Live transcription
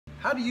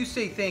How do you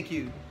say thank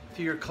you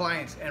to your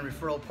clients and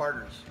referral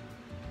partners?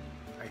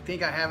 I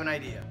think I have an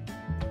idea.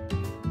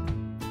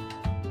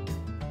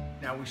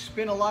 Now, we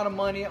spend a lot of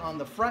money on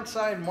the front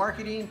side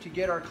marketing to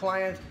get our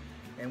clients,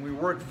 and we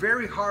work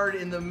very hard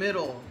in the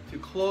middle to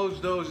close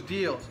those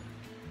deals.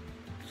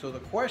 So the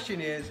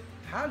question is,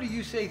 how do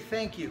you say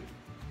thank you?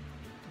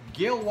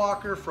 Gail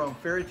Walker from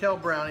Fairytale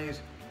Brownies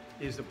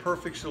is the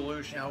perfect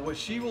solution. Now, what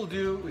she will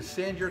do is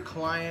send your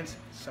clients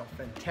some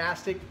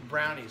fantastic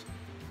brownies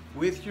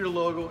with your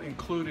logo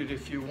included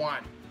if you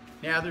want.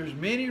 Now, there's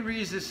many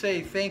reasons to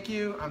say thank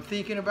you. I'm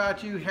thinking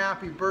about you.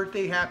 Happy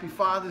birthday, happy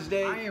Father's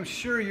Day. I am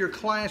sure your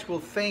clients will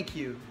thank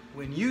you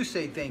when you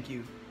say thank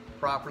you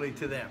properly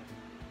to them.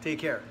 Take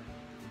care.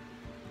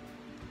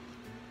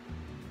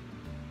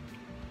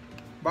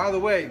 By the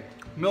way,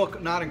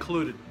 milk not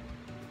included.